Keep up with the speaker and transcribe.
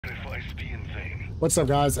What's up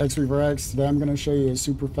guys, X. Today I'm going to show you a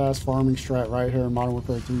super fast farming strat right here in Modern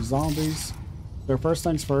Warfare 3 Zombies. So first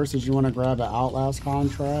things first is you want to grab an Outlast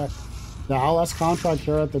contract. The Outlast contract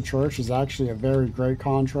here at the church is actually a very great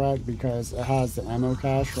contract because it has the ammo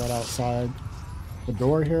cache right outside the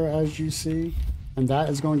door here as you see. And that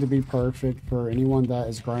is going to be perfect for anyone that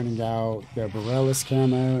is grinding out the Borellis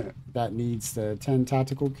camo that needs the 10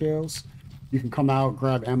 tactical kills. You can come out,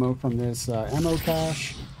 grab ammo from this ammo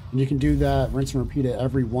cache. And you can do that, rinse and repeat it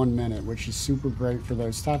every 1 minute, which is super great for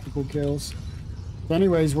those tactical kills. So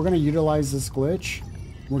anyways, we're going to utilize this glitch.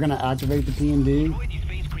 We're going to activate the P&D.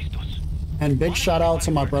 And big shout out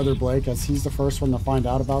to my brother Blake, as he's the first one to find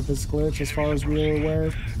out about this glitch as far as we are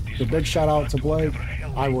aware. So big shout out to Blake.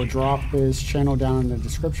 I will drop his channel down in the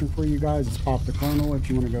description for you guys. It's Pop the Colonel if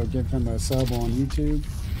you want to go give him a sub on YouTube.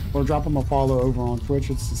 Or drop him a follow over on Twitch,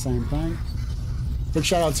 it's the same thing. Big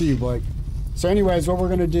shout out to you, Blake. So anyways, what we're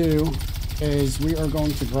going to do is we are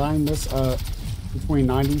going to grind this up between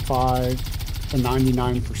 95 to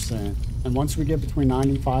 99%. And once we get between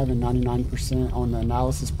 95 and 99% on the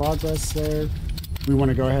analysis progress there, we want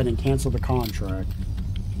to go ahead and cancel the contract.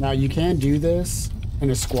 Now you can do this in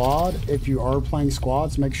a squad. If you are playing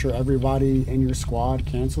squads, make sure everybody in your squad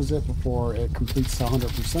cancels it before it completes to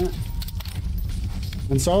 100%.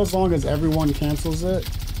 And so as long as everyone cancels it,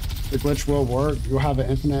 the glitch will work. You'll have an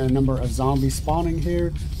infinite number of zombies spawning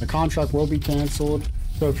here. The contract will be canceled.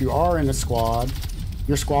 So if you are in a squad,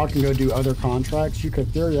 your squad can go do other contracts. You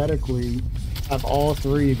could theoretically have all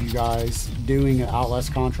three of you guys doing an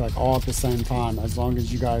Outlast contract all at the same time, as long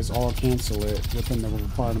as you guys all cancel it within the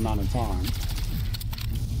required amount of time.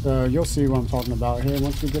 So you'll see what I'm talking about here.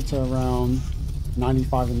 Once we get to around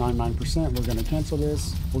 95 to 99%, we're going to cancel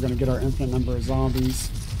this. We're going to get our infinite number of zombies.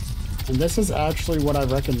 And this is actually what I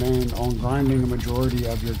recommend on grinding a majority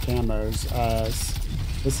of your camos, as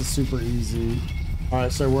this is super easy.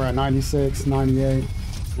 Alright, so we're at 96, 98,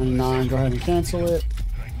 99. Go ahead and cancel it.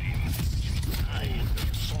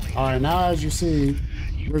 Alright, now as you see,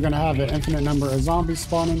 we're going to have an infinite number of zombies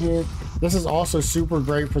spawning here. This is also super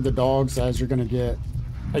great for the dogs, as you're going to get,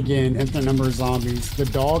 again, infinite number of zombies. The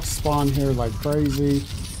dogs spawn here like crazy,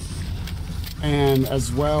 and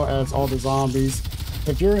as well as all the zombies.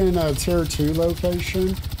 If you're in a tier 2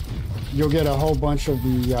 location, you'll get a whole bunch of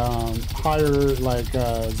the higher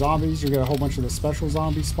zombies. You'll get a whole bunch of the special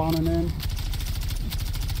zombies spawning in.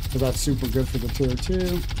 So that's super good for the tier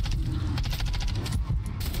 2.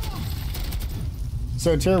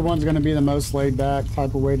 So tier 1 is going to be the most laid back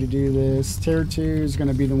type of way to do this. Tier 2 is going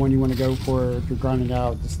to be the one you want to go for if you're grinding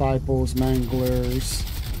out disciples, manglers,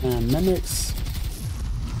 and mimics.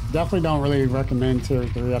 Definitely don't really recommend tier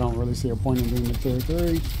 3. I don't really see a point in doing the tier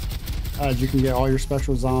 3, as you can get all your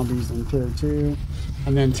special zombies in tier 2.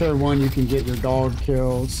 And then tier 1 you can get your dog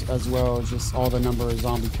kills, as well as just all the number of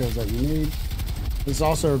zombie kills that you need. It's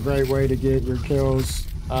also a great way to get your kills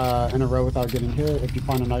in a row without getting hit if you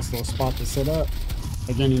find a nice little spot to sit up.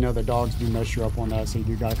 Again, you know the dogs do mess you up on that, so you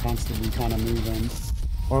do gotta constantly kind of moving.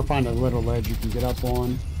 Or find a little ledge you can get up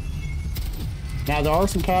on. Now there are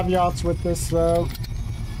some caveats with this though.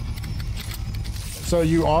 So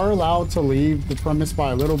you are allowed to leave the premise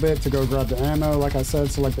by a little bit to go grab the ammo, like I said.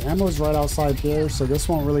 So like the ammo is right outside here, so this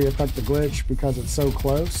won't really affect the glitch because it's so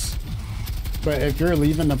close. But if you're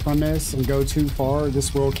leaving the premise and go too far,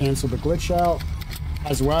 this will cancel the glitch out,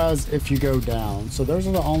 as well as if you go down. So those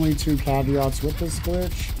are the only two caveats with this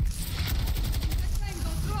glitch.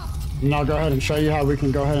 And I'll go ahead and show you how we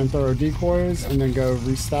can go ahead and throw our decoys and then go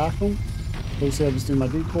restack them. So you see I just do my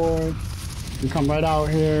decoy. You come right out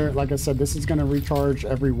here. Like I said, this is going to recharge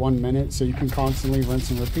every 1 minute, so you can constantly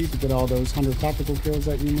rinse and repeat to get all those 100 tactical kills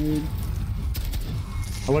that you need.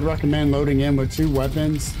 I would recommend loading in with 2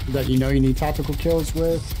 weapons that you know you need tactical kills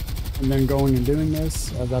with, and then going and doing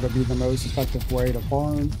this, as that'll be the most effective way to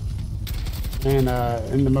farm, and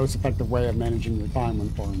in the most effective way of managing your time when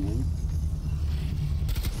farming.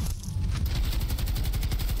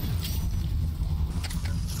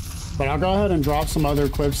 But I'll go ahead and drop some other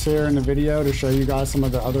clips here in the video to show you guys some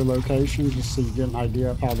of the other locations, just so you get an idea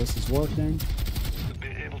of how this is working.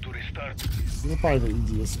 This is probably the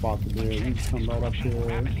easiest spot to do it. You just come right up here.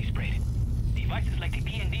 Devices like the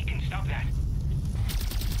P&D can stop that.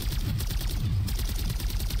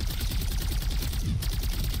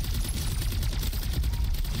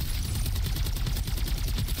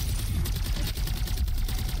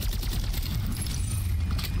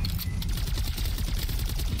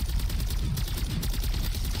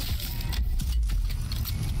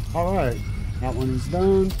 Alright, that one is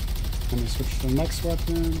done. Let me switch to the next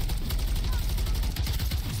weapon.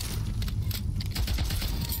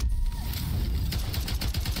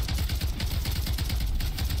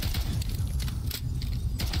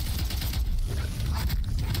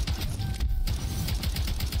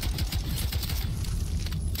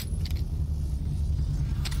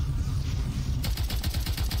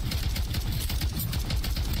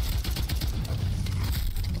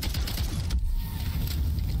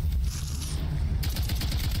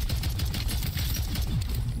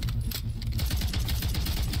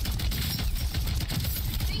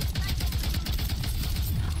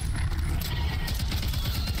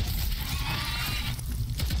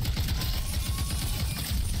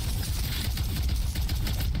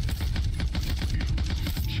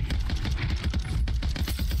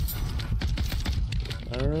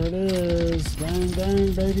 guys. Gang,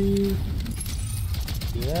 gang, baby.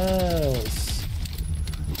 Yes.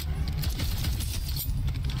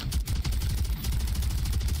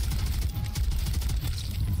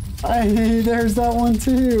 Hey, there's that one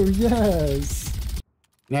too. Yes.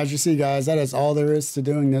 And as you see, guys, that is all there is to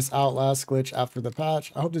doing this Outlast glitch after the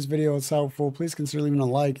patch. I hope this video was helpful. Please consider leaving a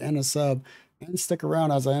like and a sub. And stick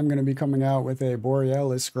around, as I am going to be coming out with a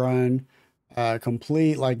Borealis grind.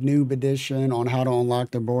 Complete, like, noob edition on how to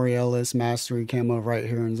unlock the Borealis mastery camo right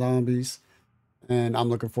here in Zombies. And I'm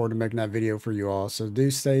looking forward to making that video for you all. So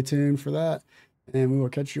do stay tuned for that. And we will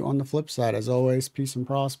catch you on the flip side. As always, peace and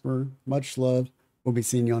prosper. Much love. We'll be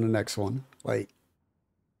seeing you on the next one. Like.